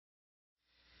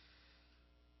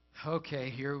Okay,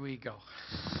 here we go.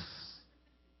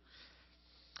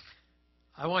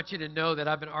 I want you to know that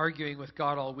I've been arguing with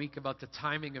God all week about the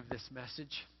timing of this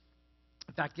message.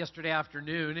 In fact, yesterday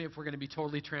afternoon, if we're going to be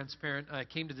totally transparent, I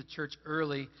came to the church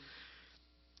early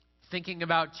thinking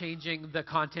about changing the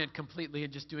content completely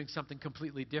and just doing something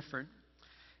completely different.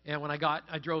 And when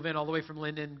I drove in all the way from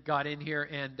Linden, got in here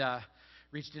and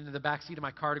reached into the back seat of my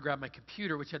car to grab my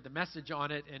computer, which had the message on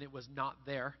it, and it was not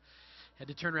there. Had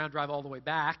to turn around, drive all the way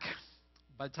back.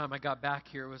 By the time I got back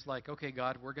here, it was like, okay,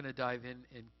 God, we're going to dive in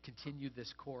and continue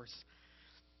this course.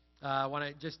 I want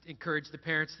to just encourage the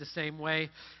parents the same way.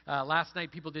 Last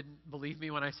night, people didn't believe me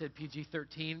when I said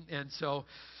PG-13, and so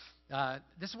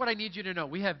this is what I need you to know.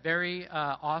 We have very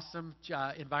awesome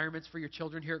environments for your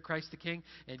children here at Christ the King,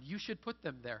 and you should put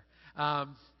them there,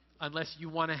 unless you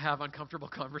want to have uncomfortable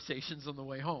conversations on the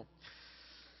way home.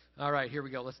 All right, here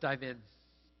we go. Let's dive in.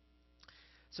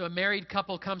 So a married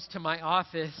couple comes to my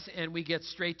office, and we get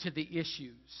straight to the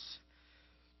issues.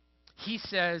 He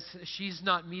says she's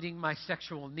not meeting my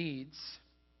sexual needs.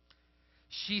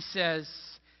 She says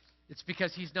it's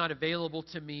because he's not available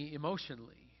to me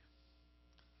emotionally.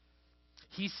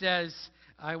 He says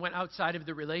I went outside of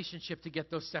the relationship to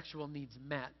get those sexual needs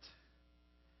met.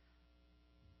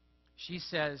 She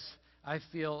says I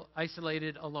feel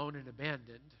isolated, alone, and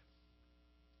abandoned.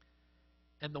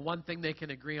 And the one thing they can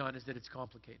agree on is that it's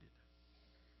complicated.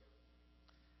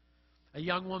 A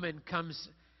young woman comes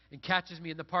and catches me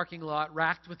in the parking lot,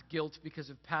 racked with guilt because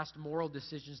of past moral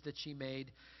decisions that she made.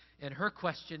 And her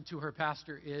question to her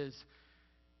pastor is,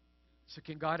 so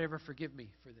can God ever forgive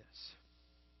me for this?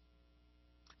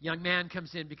 A young man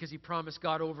comes in because he promised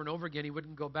God over and over again he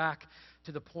wouldn't go back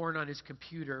to the porn on his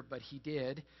computer, but he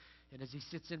did. And as he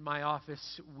sits in my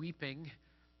office weeping,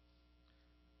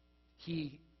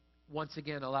 he once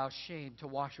again allows shame to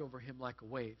wash over him like a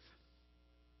wave.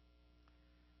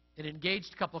 An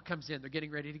engaged couple comes in. They're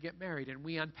getting ready to get married, and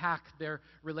we unpack their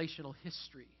relational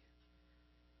history.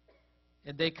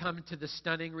 And they come to the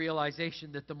stunning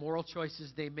realization that the moral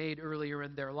choices they made earlier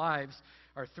in their lives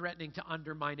are threatening to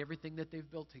undermine everything that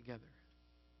they've built together.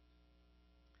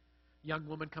 A young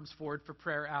woman comes forward for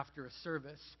prayer after a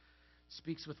service,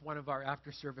 speaks with one of our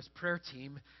after-service prayer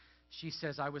team. She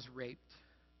says, I was raped.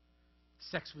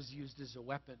 Sex was used as a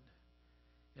weapon.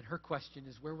 And her question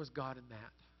is, where was God in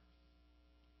that?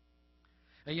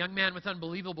 A young man with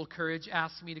unbelievable courage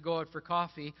asks me to go out for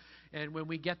coffee, and when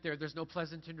we get there, there's no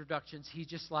pleasant introductions. He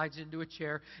just slides into a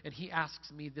chair, and he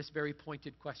asks me this very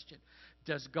pointed question.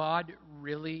 Does God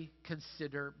really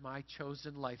consider my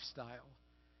chosen lifestyle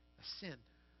a sin?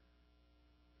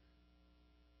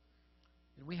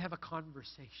 And we have a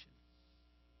conversation.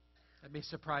 That may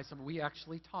surprise some. We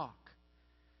actually talk.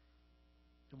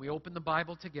 And we open the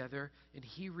Bible together, and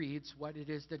he reads what it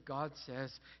is that God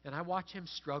says. And I watch him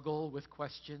struggle with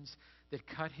questions that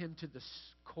cut him to the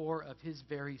core of his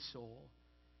very soul.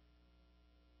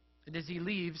 And as he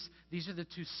leaves, these are the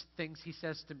two things he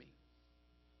says to me.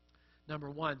 Number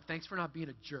one, thanks for not being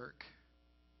a jerk.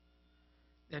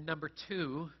 And number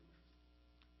two,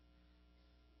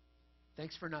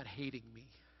 thanks for not hating me.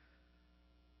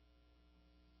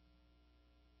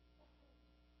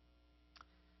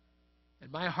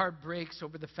 And my heart breaks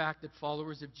over the fact that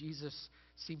followers of Jesus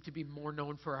seem to be more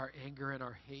known for our anger and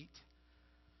our hate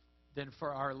than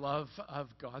for our love of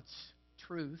God's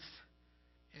truth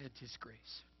and his grace.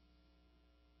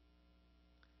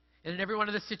 And in every one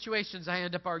of the situations, I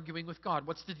end up arguing with God.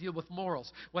 What's the deal with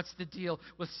morals? What's the deal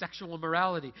with sexual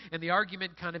morality? And the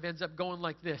argument kind of ends up going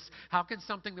like this. How can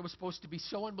something that was supposed to be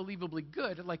so unbelievably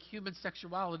good, like human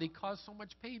sexuality, cause so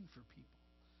much pain for people?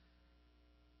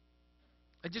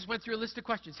 I just went through a list of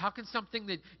questions. How can something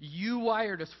that you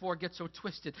wired us for get so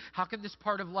twisted? How can this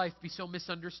part of life be so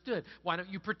misunderstood? Why don't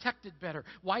you protect it better?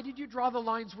 Why did you draw the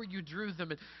lines where you drew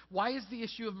them? And why is the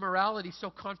issue of morality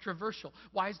so controversial?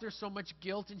 Why is there so much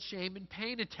guilt and shame and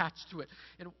pain attached to it?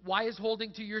 And why is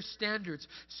holding to your standards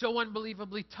so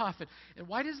unbelievably tough? And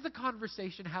why does the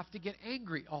conversation have to get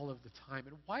angry all of the time?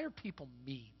 And why are people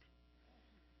mean?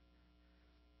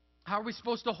 How are we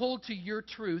supposed to hold to your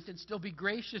truth and still be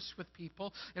gracious with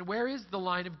people? And where is the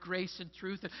line of grace and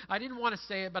truth? And I didn't want to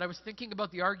say it, but I was thinking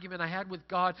about the argument I had with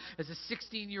God as a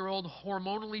 16-year-old,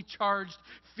 hormonally charged,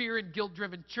 fear and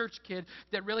guilt-driven church kid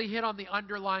that really hit on the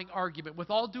underlying argument.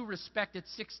 With all due respect, at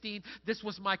 16, this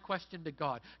was my question to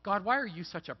God. God, why are you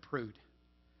such a prude?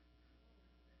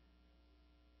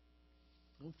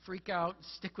 Don't freak out.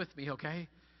 Stick with me, okay?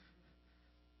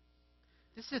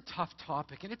 This is a tough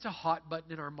topic, and it's a hot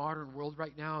button in our modern world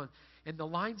right now, and the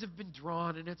lines have been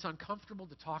drawn, and it's uncomfortable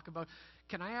to talk about.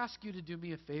 Can I ask you to do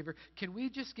me a favor? Can we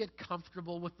just get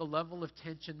comfortable with the level of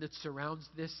tension that surrounds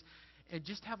this and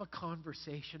just have a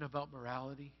conversation about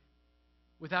morality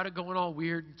without it going all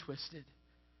weird and twisted?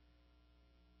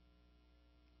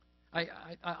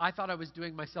 I thought I was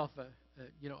doing myself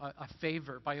a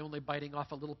favor by only biting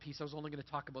off a little piece. I was only going to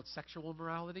talk about sexual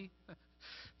morality.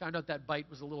 Found out that bite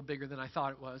was a little bigger than I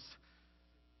thought it was.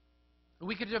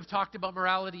 We could have talked about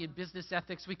morality in business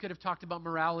ethics. We could have talked about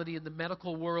morality in the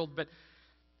medical world, but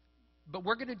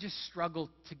we're going to just struggle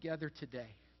together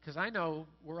today, because I know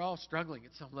we're all struggling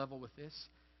at some level with this.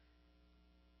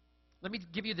 Let me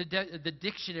give you the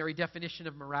dictionary definition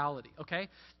of morality, okay?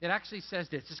 It actually says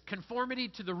this: it's conformity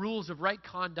to the rules of right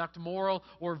conduct, moral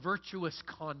or virtuous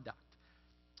conduct.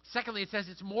 Secondly, it says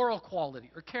it's moral quality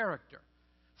or character.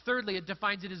 Thirdly, it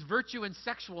defines it as virtue in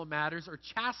sexual matters or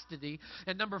chastity.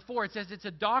 And number 4, it says it's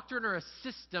a doctrine or a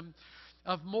system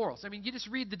of morals. I mean, you just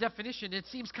read the definition, it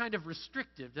seems kind of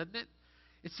restrictive, doesn't it?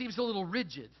 It seems a little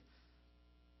rigid.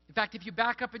 In fact, if you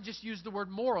back up and just use the word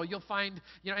moral, you'll find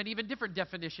an even different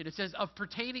definition. It says of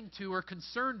pertaining to or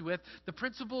concerned with the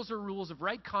principles or rules of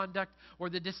right conduct or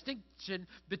the distinction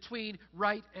between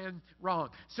right and wrong.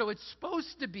 So it's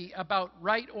supposed to be about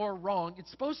right or wrong. It's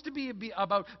supposed to be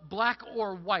about black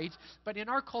or white. But in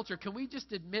our culture, can we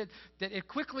just admit that it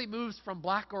quickly moves from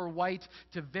black or white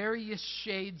to various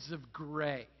shades of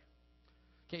gray?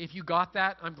 Okay, if you got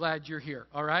that, I'm glad you're here,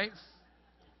 all right?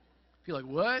 If you're like,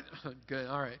 what? Good,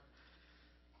 all right.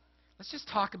 Let's just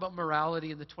talk about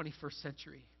morality in the 21st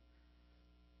century.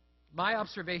 My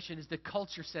observation is that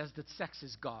culture says that sex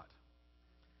is God.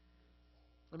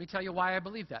 Let me tell you why I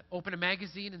believe that. Open a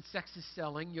magazine and sex is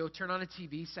selling. You turn on a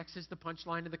TV, sex is the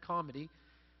punchline of the comedy.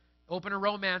 Open a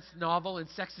romance novel and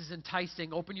sex is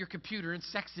enticing. Open your computer and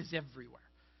sex is everywhere.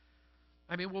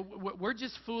 I mean, we're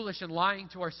just foolish and lying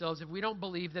to ourselves if we don't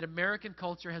believe that American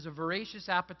culture has a voracious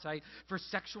appetite for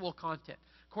sexual content.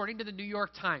 According to the New York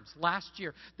Times, last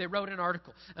year, they wrote an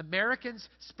article. Americans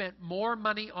spent more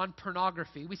money on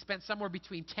pornography. We spent somewhere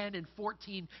between $10 and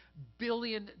 $14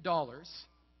 billion.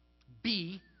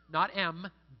 B, not M,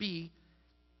 B.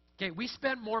 Okay, we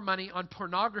spent more money on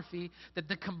pornography than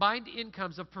the combined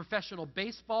incomes of professional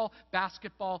baseball,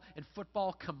 basketball, and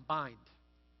football combined.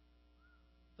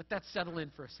 Let that settle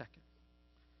in for a second.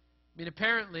 I mean,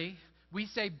 apparently, we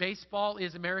say baseball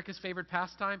is America's favorite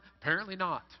pastime. Apparently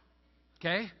not.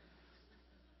 Okay?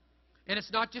 And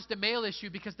it's not just a male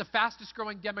issue, because the fastest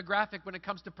growing demographic when it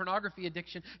comes to pornography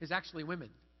addiction is actually women.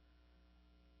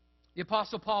 The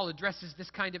Apostle Paul addresses this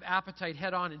kind of appetite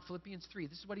head on in Philippians 3.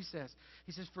 This is what he says.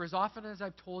 He says, "For as often as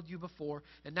I've told you before,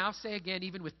 and now say again,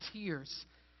 even with tears,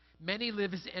 many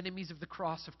live as enemies of the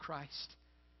cross of Christ.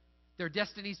 Their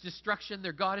destiny is destruction.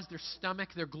 Their God is their stomach.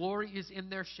 Their glory is in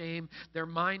their shame. Their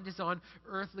mind is on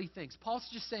earthly things." Paul's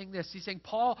just saying this. He's saying,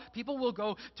 people will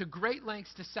go to great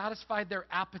lengths to satisfy their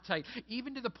appetite,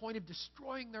 even to the point of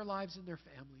destroying their lives and their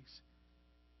families.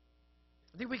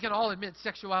 I think we can all admit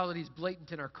sexuality is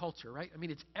blatant in our culture, right? I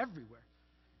mean, it's everywhere.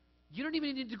 You don't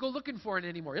even need to go looking for it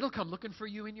anymore. It'll come looking for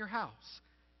you in your house.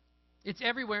 It's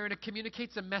everywhere, and it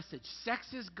communicates a message.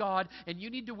 Sex is God, and you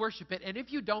need to worship it. And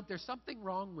if you don't, there's something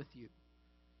wrong with you.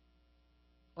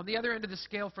 On the other end of the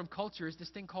scale from culture is this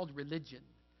thing called religion.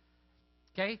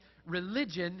 Okay?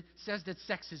 Religion says that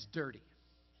sex is dirty.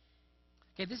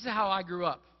 Okay, this is how I grew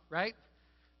up, right?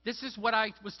 This is what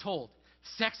I was told.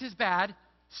 Sex is bad,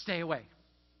 stay away.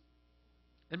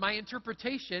 And my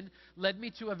interpretation led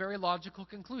me to a very logical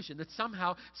conclusion, that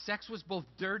somehow sex was both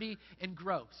dirty and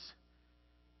gross.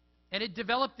 And it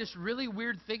developed this really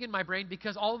weird thing in my brain,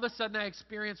 because all of a sudden I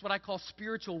experienced what I call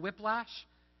spiritual whiplash.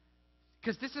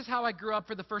 Because this is how I grew up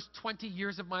for the first 20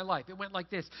 years of my life. It went like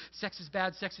this: sex is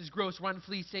bad, sex is gross, run,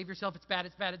 flee, save yourself, it's bad,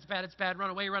 it's bad, it's bad, it's bad,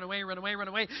 run away, run away, run away, run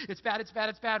away, it's bad, it's bad,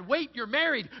 it's bad, wait, you're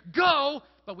married, go!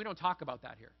 But we don't talk about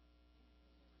that here.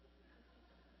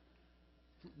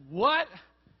 What?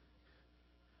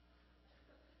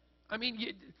 I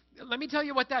mean, let me tell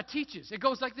you what that teaches. It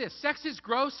goes like this: sex is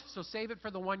gross, so save it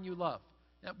for the one you love.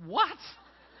 Now, what?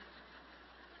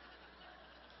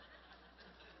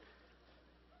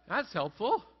 That's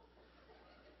helpful.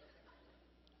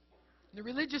 The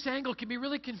religious angle can be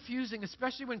really confusing,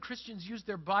 especially when Christians use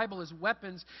their Bible as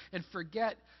weapons and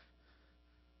forget.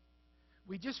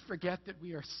 We just forget that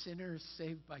we are sinners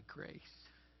saved by grace.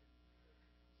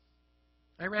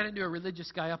 I ran into a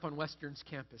religious guy up on Western's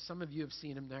campus. Some of you have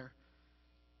seen him there.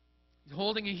 He's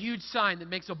holding a huge sign that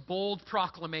makes a bold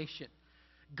proclamation.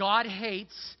 God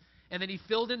hates, and then he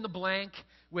filled in the blank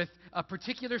with a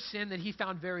particular sin that he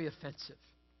found very offensive.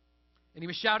 And he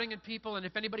was shouting at people, and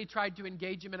if anybody tried to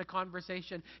engage him in a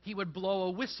conversation, he would blow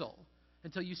a whistle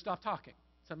until you stopped talking.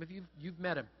 Some of you've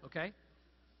met him, okay?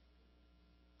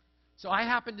 So I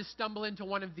happened to stumble into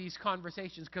one of these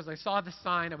conversations because I saw the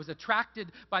sign. I was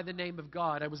attracted by the name of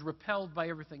God. I was repelled by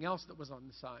everything else that was on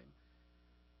the sign.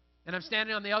 And I'm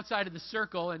standing on the outside of the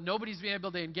circle, and nobody's been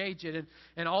able to engage it.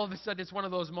 And all of a sudden, it's one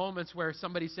of those moments where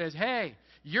somebody says, "Hey,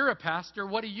 you're a pastor.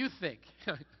 What do you think?"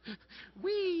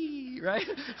 Wee, right?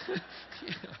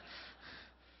 Yeah.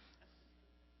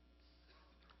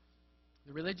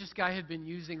 The religious guy had been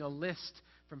using a list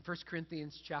from 1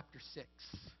 Corinthians chapter 6.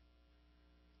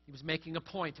 He was making a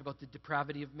point about the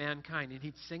depravity of mankind, and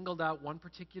he'd singled out one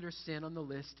particular sin on the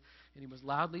list, and he was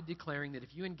loudly declaring that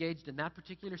if you engaged in that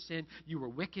particular sin, you were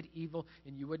wicked, evil,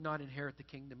 and you would not inherit the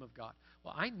kingdom of God.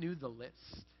 Well, I knew the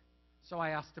list, so I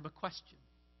asked him a question.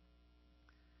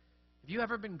 Have you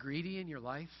ever been greedy in your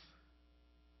life?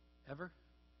 Ever?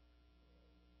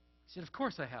 He said, "Of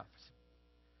course I have." I said,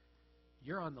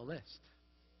 "You're on the list."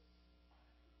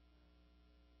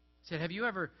 He said, have you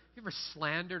ever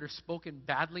slandered or spoken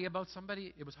badly about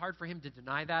somebody? It was hard for him to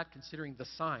deny that, considering the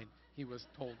sign he was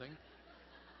holding.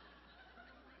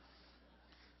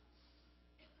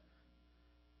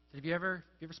 Have you ever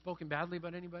spoken badly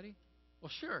about anybody? Well,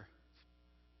 sure.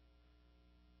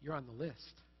 You're on the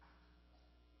list.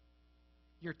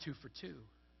 You're 2 for 2.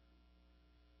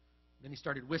 Then he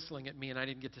started whistling at me, and I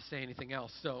didn't get to say anything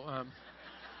else. So,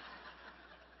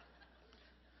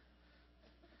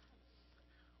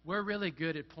 we're really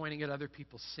good at pointing at other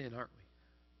people's sin, aren't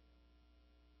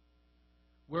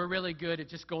we? We're really good at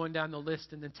just going down the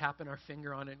list and then tapping our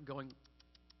finger on it and going.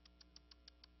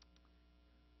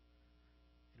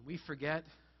 And we forget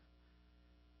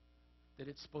that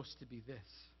it's supposed to be this.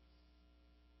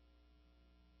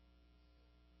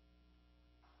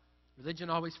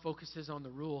 Religion always focuses on the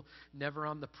rule, never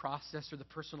on the process or the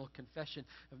personal confession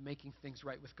of making things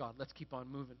right with God. Let's keep on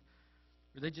moving.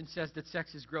 Religion says that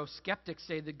sex is gross. Skeptics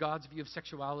say that God's view of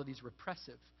sexuality is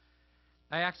repressive.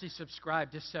 I actually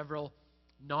subscribe to several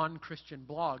non-Christian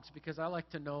blogs because I like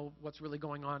to know what's really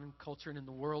going on in culture and in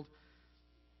the world.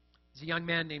 There's a young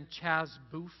man named Chaz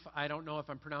Boof. I don't know if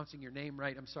I'm pronouncing your name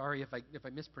right. I'm sorry if I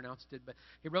mispronounced it. But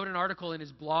he wrote an article in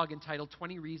his blog entitled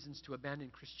 20 Reasons to Abandon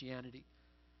Christianity.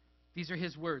 These are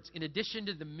his words. In addition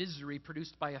to the misery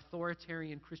produced by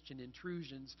authoritarian Christian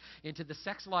intrusions into the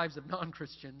sex lives of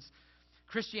non-Christians,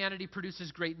 Christianity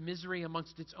produces great misery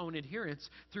amongst its own adherents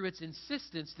through its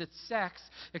insistence that sex,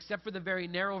 except for the very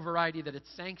narrow variety that it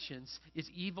sanctions, is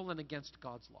evil and against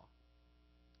God's law.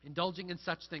 Indulging in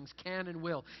such things can and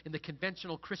will, in the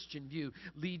conventional Christian view,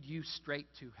 lead you straight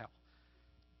to hell.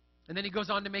 And then he goes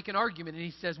on to make an argument, and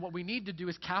he says what we need to do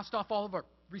is cast off all of our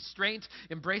restraint,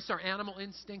 embrace our animal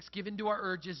instincts, give in to our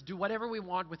urges, do whatever we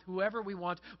want with whoever we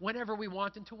want, whenever we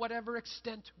want, and to whatever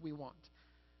extent we want.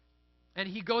 And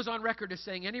he goes on record as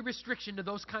saying any restriction to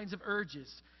those kinds of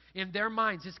urges in their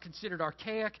minds is considered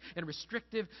archaic and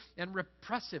restrictive and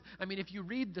repressive. I mean, if you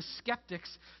read the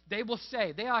skeptics, they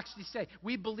actually say,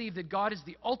 we believe that God is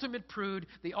the ultimate prude,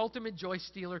 the ultimate joy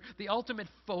stealer, the ultimate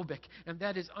phobic. And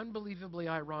that is unbelievably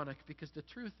ironic because the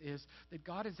truth is that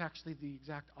God is actually the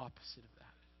exact opposite of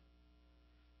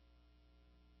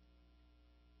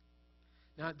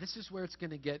that. Now, this is where it's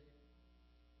going to get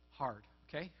hard,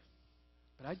 okay?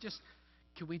 But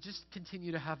can we just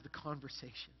continue to have the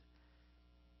conversation?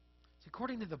 See,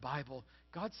 according to the Bible,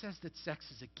 God says that sex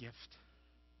is a gift.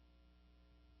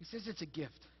 He says it's a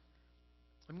gift.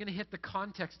 I'm going to hit the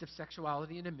context of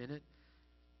sexuality in a minute.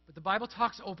 But the Bible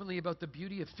talks openly about the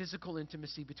beauty of physical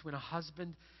intimacy between a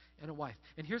husband and a wife.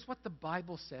 And here's what the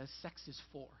Bible says sex is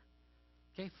for.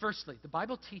 Okay, firstly, the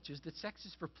Bible teaches that sex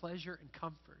is for pleasure and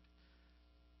comfort.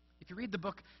 If you read the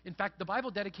book, in fact, the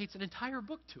Bible dedicates an entire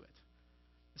book to it.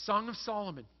 The Song of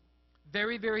Solomon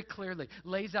very, very clearly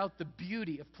lays out the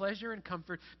beauty of pleasure and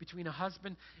comfort between a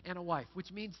husband and a wife,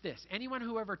 which means this. Anyone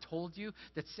who ever told you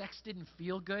that sex didn't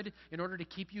feel good in order to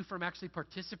keep you from actually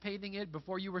participating in it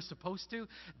before you were supposed to,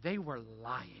 they were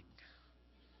lying.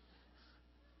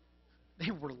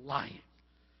 They were lying.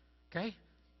 Okay?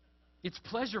 It's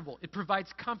pleasurable. It provides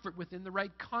comfort within the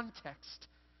right context.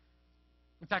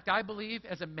 In fact, I believe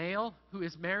as a male who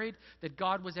is married that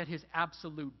God was at his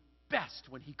absolute best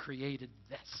when he created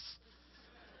this.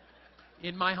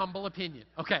 In my humble opinion.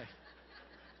 Okay.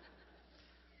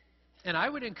 And I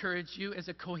would encourage you as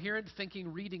a coherent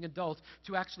thinking, reading adult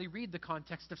to actually read the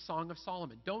context of Song of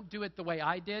Solomon. Don't do it the way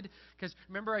I did. Because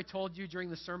remember I told you during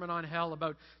the Sermon on Hell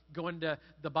about going to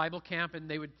the Bible camp and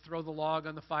they would throw the log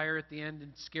on the fire at the end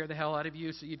and scare the hell out of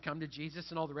you so you'd come to Jesus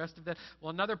and all the rest of that. Well,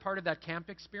 another part of that camp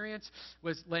experience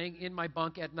was laying in my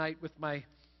bunk at night with my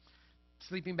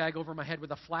sleeping bag over my head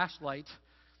with a flashlight,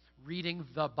 reading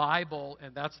the Bible,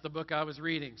 and that's the book I was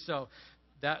reading. So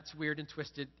that's weird and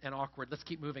twisted and awkward. Let's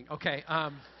keep moving. Okay,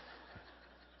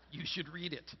 you should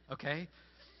read it, okay?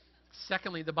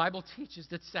 Secondly, the Bible teaches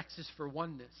that sex is for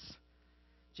oneness.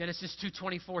 Genesis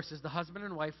 2:24 says the husband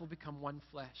and wife will become one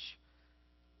flesh.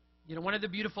 You know, one of the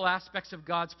beautiful aspects of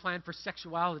God's plan for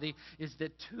sexuality is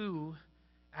that two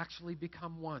actually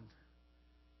become one.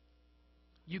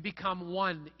 You become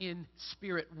one in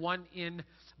spirit, one in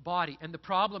body. And the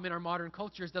problem in our modern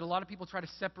culture is that a lot of people try to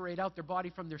separate out their body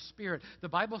from their spirit. The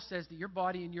Bible says that your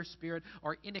body and your spirit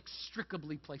are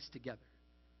inextricably placed together.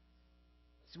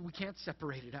 So we can't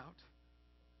separate it out.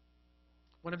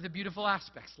 One of the beautiful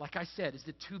aspects, like I said, is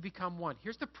that two become one.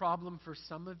 Here's the problem for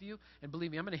some of you, and believe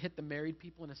me, I'm going to hit the married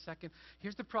people in a second.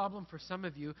 Here's the problem for some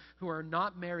of you who are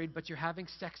not married, but you're having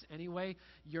sex anyway.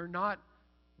 You're not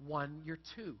one, you're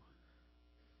two.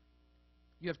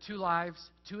 You have two lives,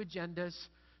 two agendas,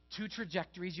 two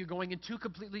trajectories. You're going in two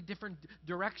completely different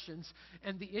directions.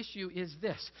 And the issue is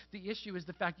this. The issue is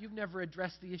the fact you've never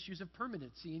addressed the issues of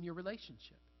permanency in your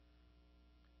relationship.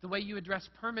 The way you address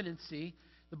permanency,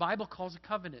 the Bible calls a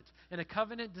covenant. And a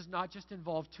covenant does not just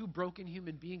involve two broken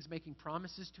human beings making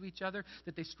promises to each other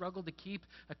that they struggle to keep.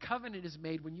 A covenant is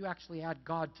made when you actually add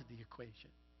God to the equation.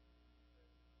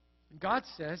 And God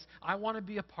says, I want to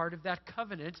be a part of that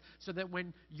covenant so that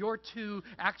when your two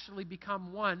actually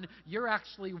become one, you're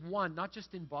actually one, not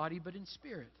just in body, but in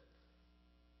spirit.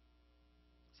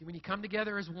 See, when you come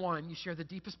together as one, you share the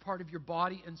deepest part of your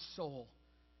body and soul.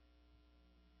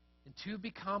 And two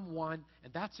become one,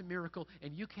 and that's a miracle,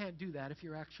 and you can't do that if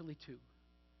you're actually two.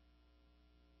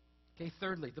 Okay,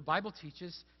 thirdly, the Bible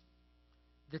teaches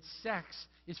that sex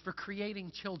is for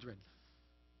creating children.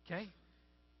 Okay?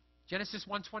 Genesis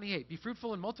 1:28, be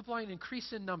fruitful and multiply and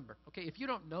increase in number. Okay, if you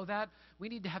don't know that, we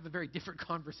need to have a very different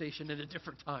conversation at a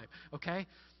different time. Okay?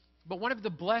 But one of the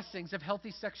blessings of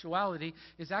healthy sexuality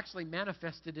is actually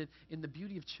manifested in the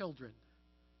beauty of children.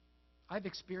 I've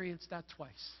experienced that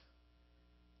twice.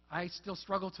 I still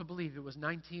struggle to believe it was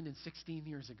 19 and 16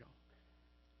 years ago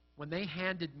when they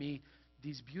handed me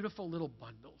these beautiful little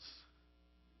bundles,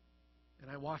 and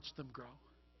I watched them grow.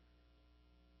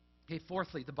 Okay,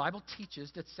 fourthly, the Bible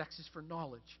teaches that sex is for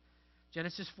knowledge.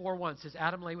 Genesis 4:1 says,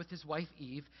 Adam lay with his wife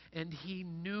Eve, and he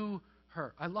knew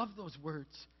her. I love those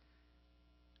words.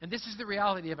 And this is the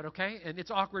reality of it, okay? And it's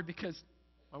awkward because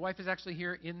my wife is actually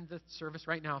here in the service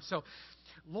right now. So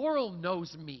Laurel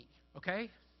knows me, okay?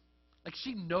 Like,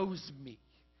 she knows me.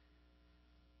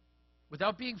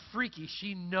 Without being freaky,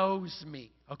 she knows me,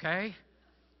 okay?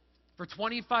 For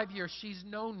 25 years, she's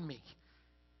known me.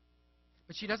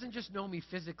 But she doesn't just know me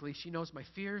physically. She knows my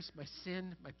fears, my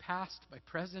sin, my past, my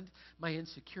present, my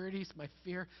insecurities, my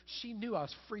fear. She knew I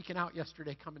was freaking out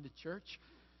yesterday coming to church.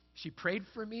 She prayed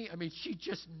for me. I mean, she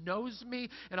just knows me.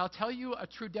 And I'll tell you a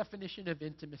true definition of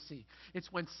intimacy.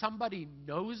 It's when somebody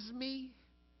knows me,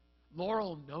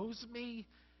 Laurel knows me,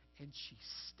 and she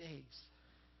stays.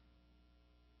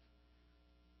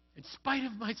 In spite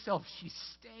of myself, she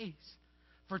stays.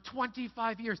 For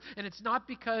 25 years. And it's not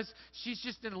because she's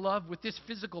just in love with this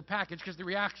physical package, because the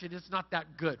reaction is not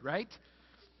that good, right?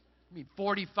 I mean,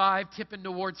 45, tipping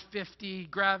towards 50,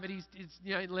 gravity,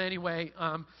 anyway,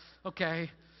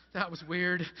 okay, that was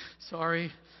weird.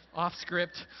 Sorry, off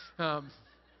script. But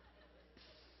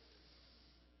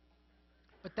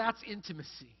that's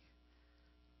intimacy.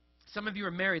 Some of you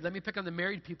are married. Let me pick on the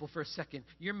married people for a second.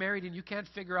 You're married and you can't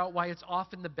figure out why it's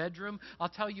off in the bedroom. I'll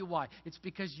tell you why. It's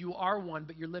because you are one,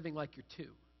 but you're living like you're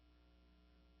two.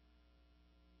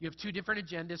 You have two different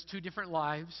agendas, two different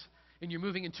lives, and you're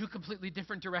moving in two completely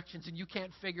different directions, and you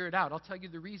can't figure it out. I'll tell you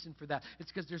the reason for that.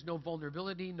 It's because there's no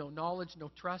vulnerability, no knowledge,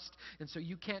 no trust, and so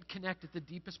you can't connect at the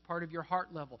deepest part of your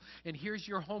heart level. And here's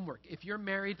your homework. If you're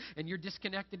married and you're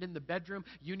disconnected in the bedroom,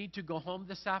 you need to go home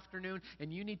this afternoon,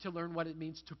 and you need to learn what it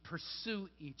means to pursue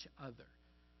each other.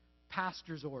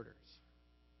 Pastor's orders.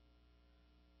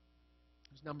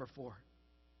 Here's number 4,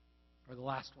 or the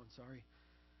last one, sorry.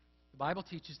 The Bible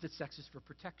teaches that sex is for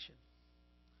protection.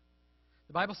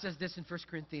 The Bible says this in 1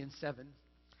 Corinthians 7.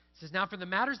 It says, now for the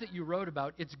matters that you wrote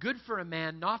about, it's good for a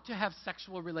man not to have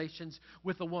sexual relations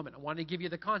with a woman. I want to give you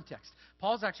the context.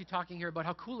 Paul's actually talking here about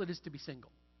how cool it is to be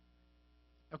single.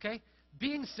 Okay?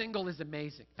 Being single is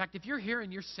amazing. In fact, if you're here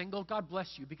and you're single, God bless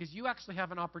you, because you actually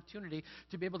have an opportunity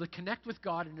to be able to connect with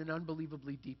God in an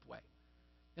unbelievably deep way.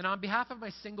 And on behalf of my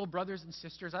single brothers and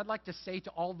sisters, I'd like to say to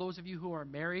all those of you who are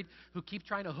married, who keep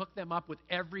trying to hook them up with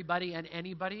everybody and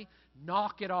anybody,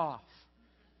 knock it off.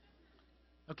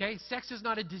 Okay? Sex is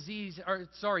not a disease,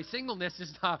 singleness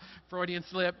is not, Freudian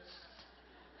slip.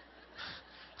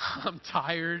 I'm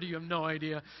tired. You have no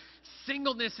idea.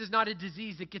 Singleness is not a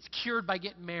disease that gets cured by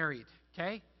getting married,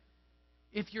 okay?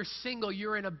 If you're single,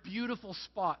 you're in a beautiful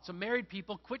spot. So married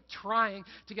people, quit trying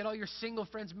to get all your single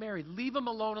friends married. Leave them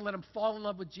alone and let them fall in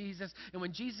love with Jesus. And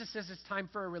when Jesus says it's time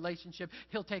for a relationship,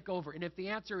 he'll take over. And if the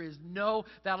answer is no,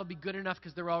 that'll be good enough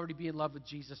because they're already be in love with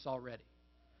Jesus already.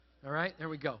 All right? There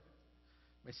we go.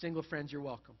 My single friends, you're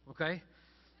welcome, okay?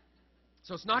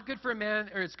 So it's not good for a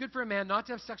man, or it's good for a man not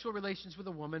to have sexual relations with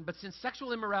a woman, but since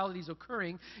sexual immorality is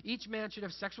occurring, each man should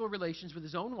have sexual relations with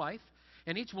his own wife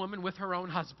and each woman with her own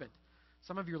husband.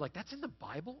 Some of you are like, that's in the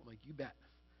Bible? I'm like, you bet.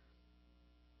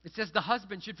 It says the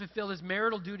husband should fulfill his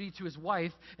marital duty to his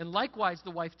wife, and likewise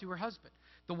the wife to her husband.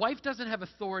 The wife doesn't have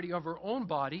authority over her own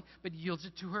body, but yields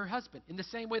it to her husband. In the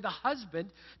same way, the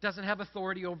husband doesn't have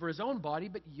authority over his own body,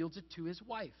 but yields it to his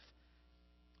wife.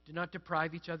 Do not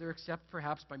deprive each other except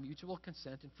perhaps by mutual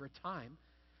consent and for a time,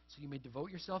 so you may devote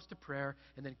yourselves to prayer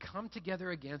and then come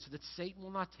together again so that Satan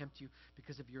will not tempt you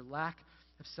because of your lack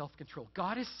of self-control.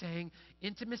 God is saying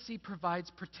intimacy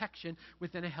provides protection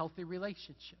within a healthy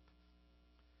relationship.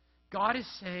 God is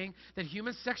saying that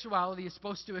human sexuality is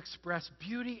supposed to express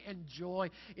beauty and joy.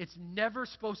 It's never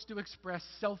supposed to express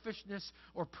selfishness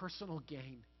or personal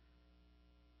gain.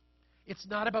 It's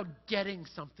not about getting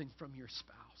something from your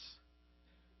spouse.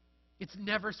 It's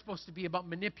never supposed to be about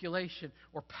manipulation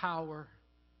or power.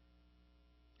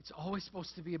 It's always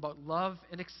supposed to be about love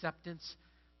and acceptance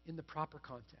in the proper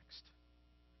context.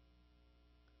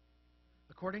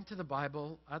 According to the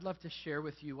Bible, I'd love to share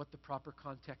with you what the proper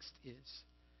context is.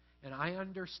 And I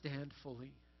understand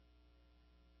fully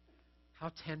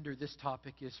how tender this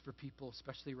topic is for people,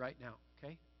 especially right now,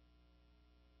 okay?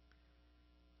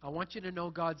 I want you to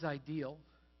know God's ideal,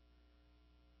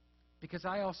 because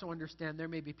I also understand there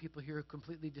may be people here who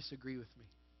completely disagree with me.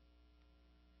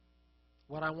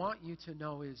 What I want you to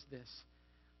know is this: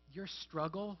 your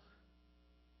struggle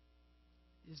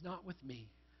is not with me.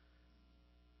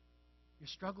 Your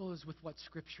struggle is with what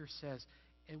Scripture says.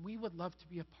 And we would love to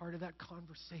be a part of that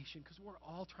conversation because we're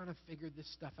all trying to figure this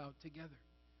stuff out together.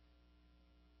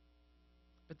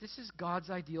 But this is God's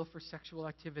ideal for sexual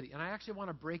activity. And I actually want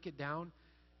to break it down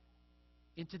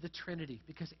into the Trinity,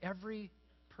 because every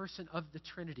person of the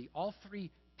Trinity, all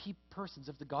three persons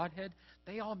of the Godhead,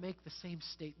 they all make the same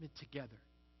statement together.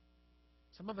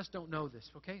 Some of us don't know this,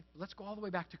 okay? Let's go all the way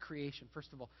back to creation,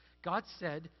 first of all. God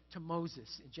said to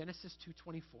Moses in Genesis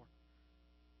 2:24,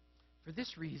 "For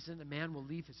this reason, a man will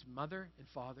leave his mother and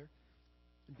father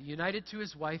and be united to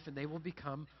his wife, and they will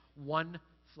become one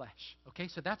flesh." Okay,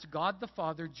 so that's God the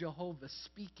Father, Jehovah,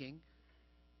 speaking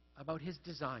about his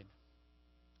design.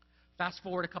 Fast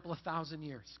forward a couple of thousand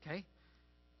years, okay?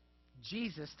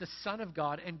 Jesus, the Son of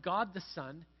God, and God the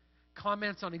Son,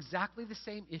 comments on exactly the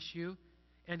same issue,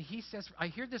 and he says, I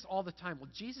hear this all the time, well,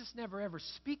 Jesus never ever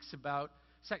speaks about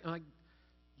sex. I'm like,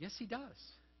 yes, he does.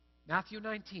 Matthew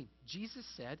 19, Jesus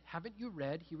said, "Haven't you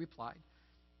read," he replied,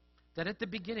 "that at the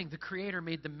beginning the Creator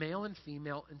made the male and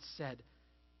female and said,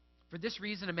 'For this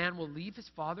reason a man will leave his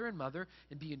father and mother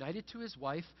and be united to his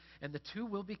wife, and the two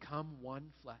will become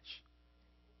one flesh.'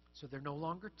 So they're no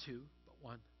longer two, but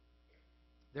one.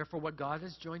 Therefore what God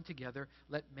has joined together,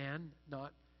 let man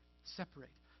not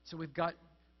separate." So we've got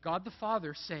God the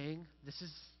Father saying, "This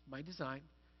is my design."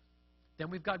 Then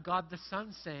we've got God the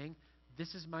Son saying,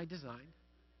 "This is my design."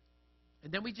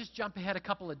 And then we just jump ahead a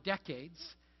couple of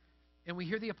decades, and we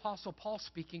hear the Apostle Paul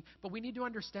speaking, but we need to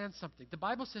understand something. The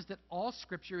Bible says that all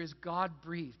Scripture is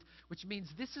God-breathed, which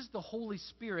means this is the Holy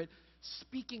Spirit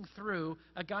speaking through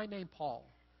a guy named Paul.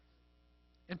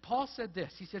 And Paul said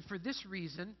this. He said, "For this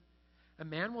reason, a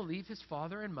man will leave his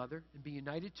father and mother and be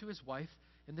united to his wife,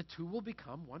 and the two will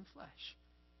become one flesh."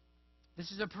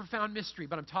 This is a profound mystery,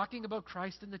 but I'm talking about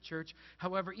Christ and the church.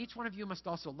 However, each one of you must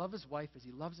also love his wife as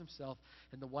he loves himself,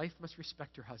 and the wife must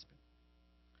respect her husband.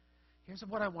 Here's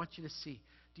what I want you to see.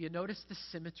 Do you notice the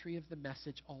symmetry of the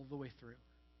message all the way through?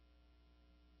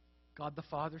 God the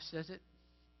Father says it.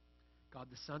 God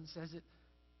the Son says it.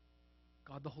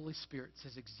 God the Holy Spirit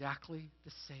says exactly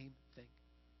the same thing.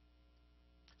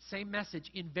 Same message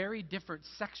in very different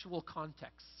sexual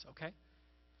contexts, okay?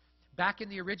 Back in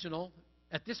the original,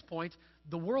 at this point,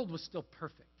 the world was still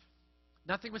perfect.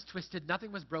 Nothing was twisted.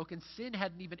 Nothing was broken. Sin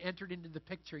hadn't even entered into the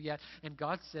picture yet. And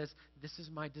God says, "This is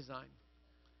my design."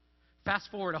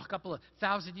 Fast forward a couple of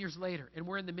thousand years later, and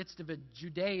we're in the midst of a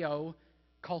Judeo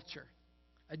culture,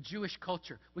 a Jewish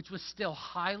culture, which was still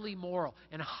highly moral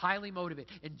and highly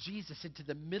motivated. And Jesus, into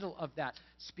the middle of that,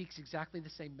 speaks exactly the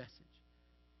same message.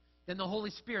 Then the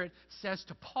Holy Spirit says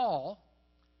to Paul,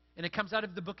 and it comes out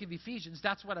of the book of Ephesians.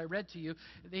 That's what I read to you.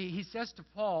 He says to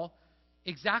Paul,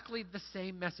 Exactly the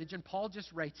same message, and Paul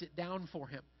just writes it down for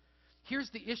him. Here's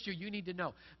the issue you need to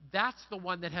know. That's the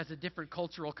one that has a different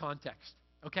cultural context,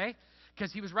 okay?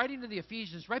 Because he was writing to the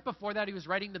Ephesians. Right before that, he was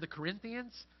writing to the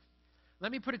Corinthians.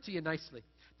 Let me put it to you nicely.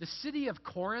 The city of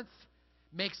Corinth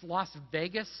makes Las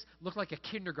Vegas look like a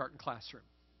kindergarten classroom.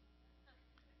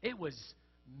 It was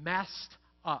messed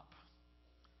up.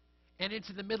 And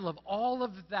into the middle of all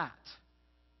of that,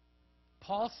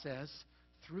 Paul says,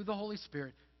 through the Holy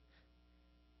Spirit,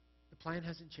 the plan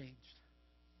hasn't changed.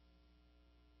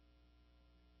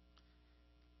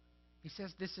 He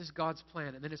says this is God's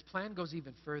plan. And then his plan goes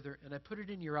even further. And I put it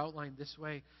in your outline this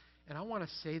way. And I want to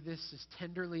say this as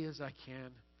tenderly as I can,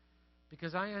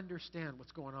 because I understand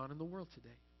what's going on in the world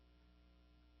today.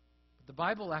 But the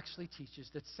Bible actually teaches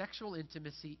that sexual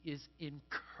intimacy is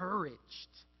encouraged.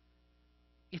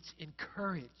 It's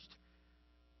encouraged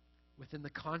within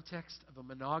the context of a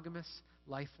monogamous,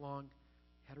 lifelong,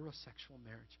 heterosexual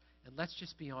marriage. And let's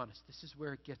just be honest, this is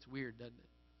where it gets weird, doesn't it?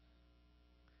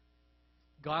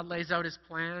 God lays out his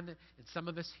plan, and some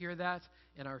of us hear that,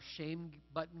 and our shame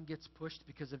button gets pushed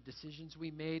because of decisions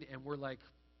we made, and we're like,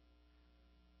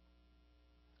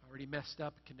 already messed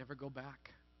up, can never go back.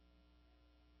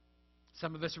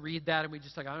 Some of us read that, and we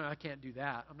just like, I can't do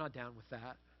that. I'm not down with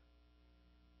that.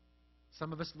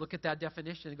 Some of us look at that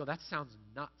definition and go, that sounds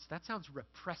nuts. That sounds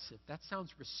repressive. That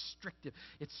sounds restrictive.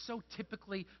 It's so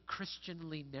typically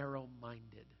Christianly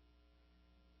narrow-minded.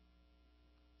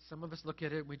 Some of us look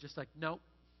at it and we just like, nope,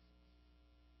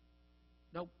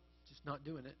 just not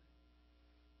doing it.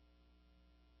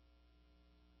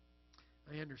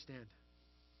 I understand.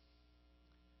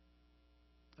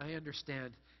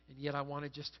 And yet I want to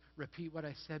just repeat what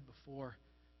I said before.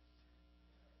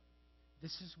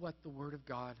 This is what the Word of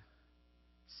God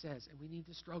says, and we need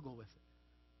to struggle with it.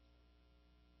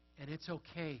 And it's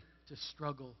okay to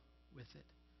struggle with it.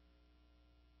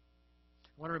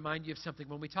 I want to remind you of something.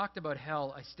 When we talked about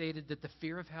hell, I stated that the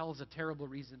fear of hell is a terrible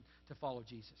reason to follow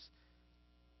Jesus.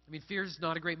 I mean, fear is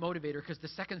not a great motivator, because the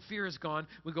second fear is gone,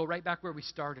 we go right back where we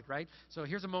started, right? So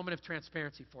here's a moment of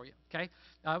transparency for you, okay?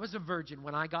 I was a virgin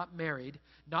when I got married,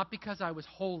 not because I was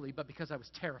holy, but because I was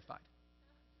terrified.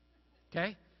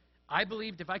 Okay? I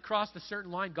believed if I crossed a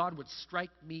certain line, God would strike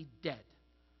me dead.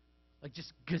 Like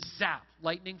just gazap,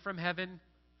 lightning from heaven,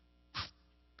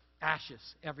 ashes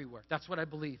everywhere. That's what I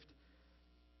believed.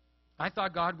 I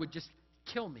thought God would just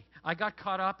kill me. I got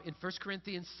caught up in 1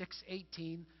 Corinthians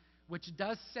 6:18, which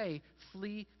does say,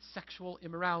 flee sexual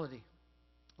immorality.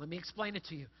 Let me explain it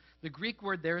to you. The Greek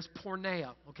word there is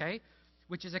porneia, okay?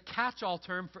 Which is a catch-all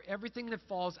term for everything that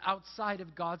falls outside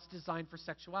of God's design for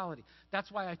sexuality.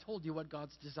 That's why I told you what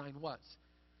God's design was.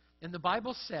 And the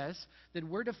Bible says that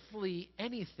we're to flee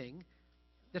anything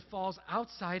that falls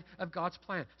outside of God's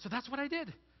plan. So that's what I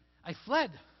did. I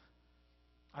fled.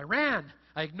 I ran.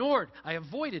 I ignored. I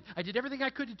avoided. I did everything I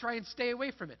could to try and stay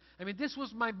away from it. I mean, this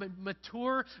was my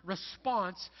mature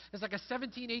response as like a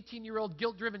 17, 18-year-old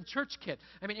guilt-driven church kid.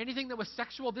 I mean, anything that was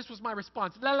sexual, this was my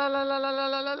response. La, la, la, la, la, la,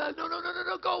 la, la, la.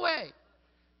 No, go away.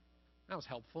 That was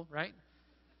helpful, right?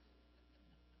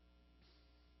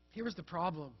 Here was the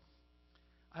problem.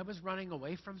 I was running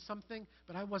away from something,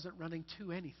 but I wasn't running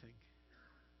to anything.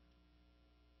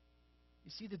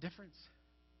 You see the difference?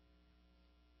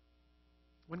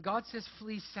 When God says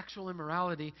flee sexual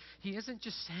immorality, he isn't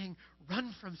just saying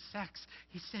run from sex.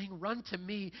 He's saying run to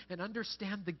me and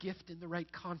understand the gift in the right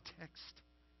context.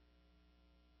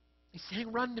 He's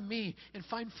saying run to me and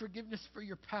find forgiveness for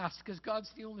your past, because God's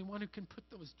the only one who can put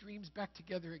those dreams back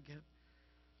together again.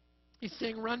 He's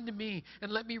saying run to me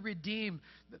and let me redeem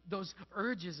those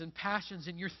urges and passions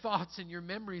and your thoughts and your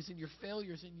memories and your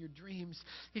failures and your dreams.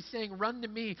 He's saying run to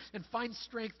me and find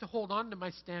strength to hold on to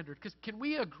my standard. Because can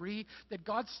we agree that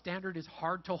God's standard is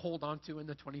hard to hold on to in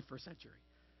the 21st century?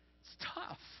 It's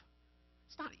tough.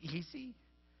 It's not easy.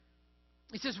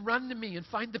 He says run to me and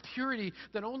find the purity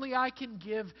that only I can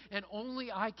give and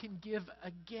only I can give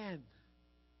again.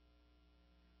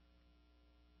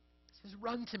 He says,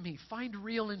 run to me. Find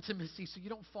real intimacy so you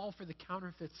don't fall for the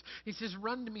counterfeits. He says,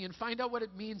 run to me and find out what it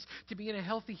means to be in a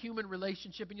healthy human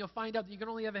relationship. And you'll find out that you can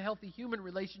only have a healthy human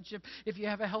relationship if you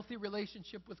have a healthy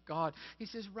relationship with God. He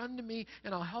says, run to me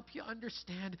and I'll help you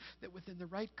understand that within the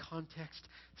right context,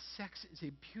 sex is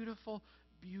a beautiful,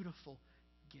 beautiful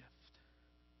gift.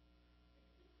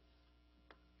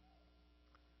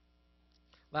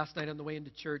 Last night on the way into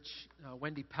church,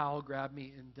 Wendy Powell grabbed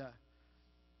me and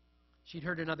she'd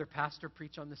heard another pastor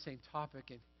preach on the same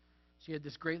topic, and she had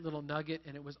this great little nugget,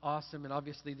 and it was awesome. And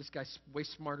obviously, this guy's way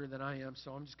smarter than I am,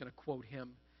 so I'm just going to quote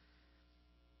him.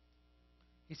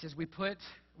 He says,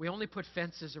 we only put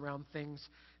fences around things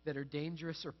that are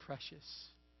dangerous or precious.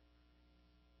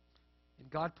 And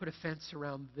God put a fence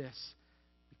around this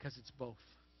because it's both.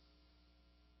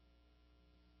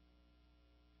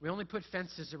 We only put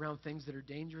fences around things that are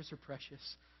dangerous or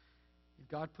precious. And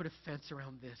God put a fence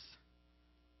around this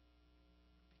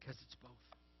because it's both.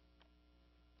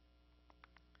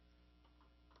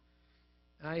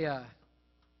 I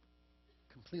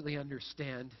completely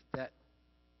understand that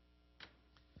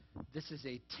this is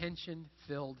a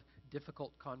tension-filled,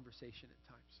 difficult conversation at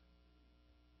times.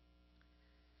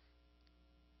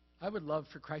 I would love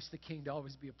for Christ the King to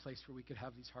always be a place where we could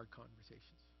have these hard conversations.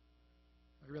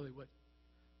 I really would.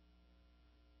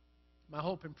 My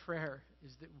hope and prayer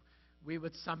is that we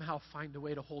would somehow find a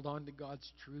way to hold on to God's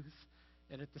truth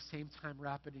and at the same time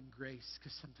wrap it in grace,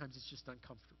 because sometimes it's just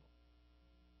uncomfortable.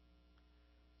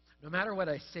 No matter what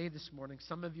I say this morning,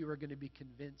 some of you are going to be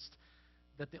convinced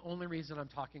that the only reason I'm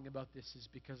talking about this is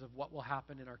because of what will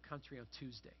happen in our country on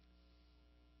Tuesday.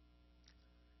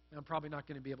 And I'm probably not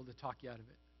going to be able to talk you out of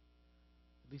it,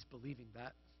 at least believing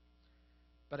that.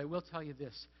 But I will tell you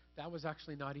this, that was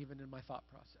actually not even in my thought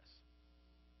process.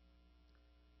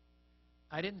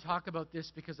 I didn't talk about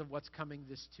this because of what's coming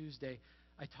this Tuesday.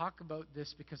 I talk about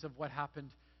this because of what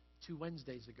happened 2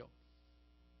 Wednesdays ago.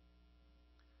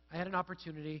 I had an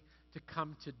opportunity to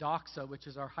come to Doxa, which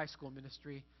is our high school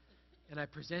ministry, and I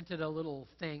presented a little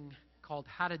thing called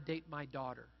How to Date My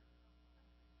Daughter.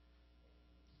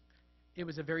 It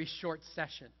was a very short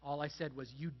session. All I said was,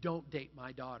 you don't date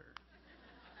my daughter.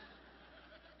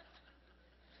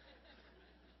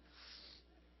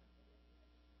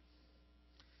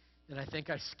 And I think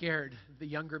I scared the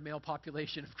younger male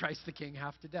population of Christ the King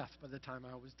half to death by the time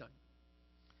I was done.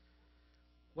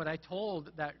 What I told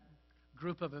that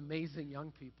group of amazing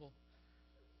young people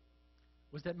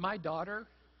was that my daughter,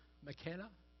 McKenna,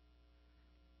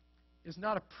 is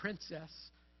not a princess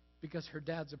because her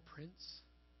dad's a prince.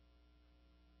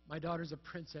 My daughter's a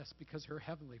princess because her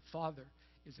heavenly Father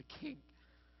is a king.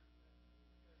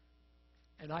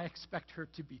 And I expect her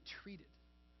to be treated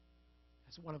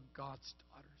as one of God's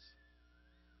daughters.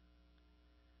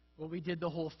 Well, we did the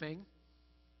whole thing.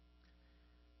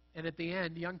 And at the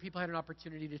end, young people had an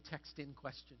opportunity to text in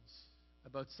questions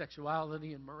about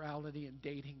sexuality and morality and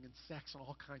dating and sex and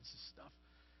all kinds of stuff.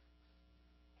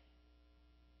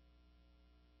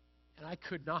 And I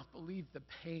could not believe the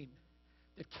pain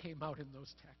that came out in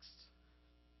those texts.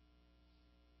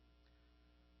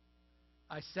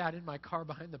 I sat in my car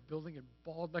behind the building and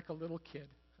bawled like a little kid.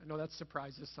 I know that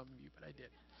surprises some of you, but I did.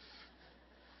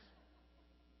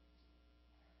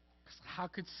 How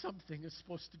could something that's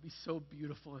supposed to be so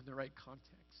beautiful in the right context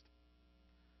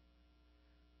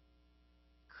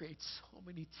create so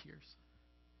many tears?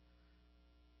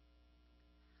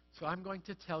 So I'm going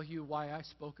to tell you why I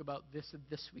spoke about this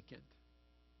weekend.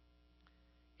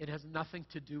 It has nothing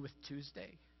to do with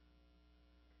Tuesday.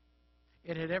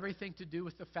 It had everything to do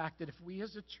with the fact that if we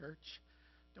as a church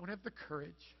don't have the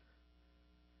courage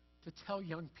to tell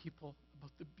young people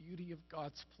about the beauty of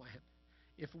God's plan,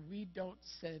 if we don't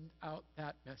send out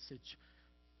that message,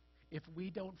 if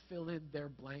we don't fill in their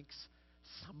blanks,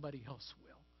 somebody else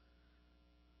will.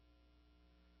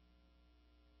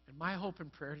 And my hope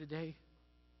and prayer today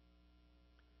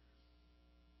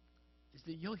is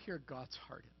that you'll hear God's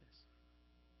heart in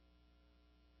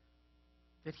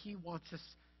this. That He wants us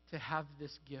to have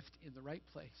this gift in the right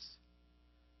place.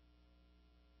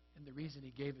 And the reason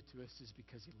He gave it to us is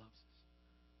because He loves us.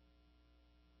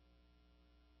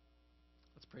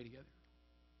 Let's pray together.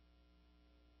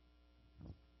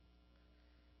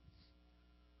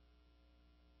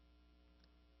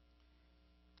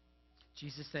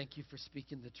 Jesus, thank you for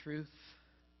speaking the truth.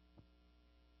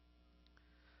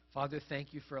 Father,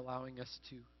 thank you for allowing us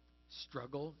to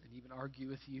struggle and even argue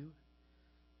with you.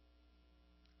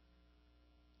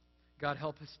 God,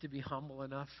 help us to be humble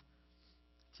enough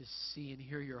to see and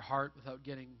hear your heart without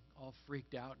getting all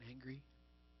freaked out and angry.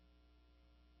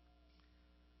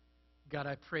 God,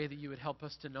 I pray that you would help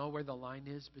us to know where the line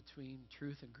is between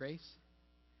truth and grace.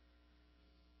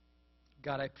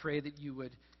 God, I pray that you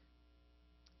would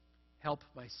help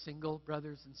my single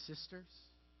brothers and sisters.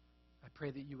 I pray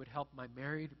that you would help my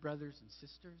married brothers and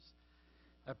sisters.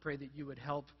 I pray that you would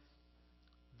help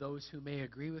those who may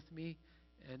agree with me,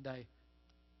 and I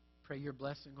pray your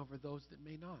blessing over those that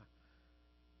may not.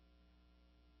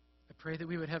 I pray that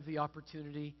we would have the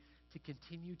opportunity to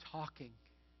continue talking,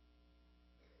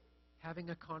 having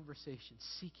a conversation,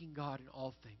 seeking God in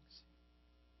all things.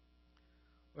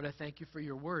 Lord, I thank you for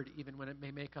your word, even when it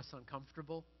may make us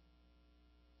uncomfortable.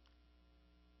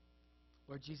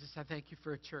 Lord Jesus, I thank you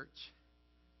for a church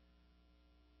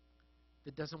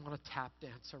that doesn't want to tap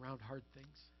dance around hard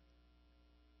things.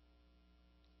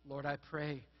 Lord, I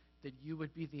pray that you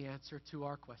would be the answer to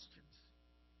our questions.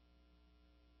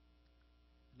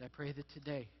 And I pray that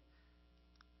today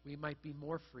we might be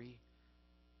more free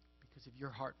because of your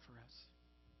heart for us.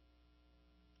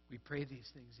 We pray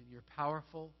these things in your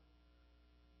powerful,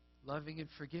 loving, and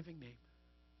forgiving name.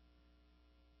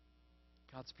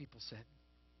 God's people said.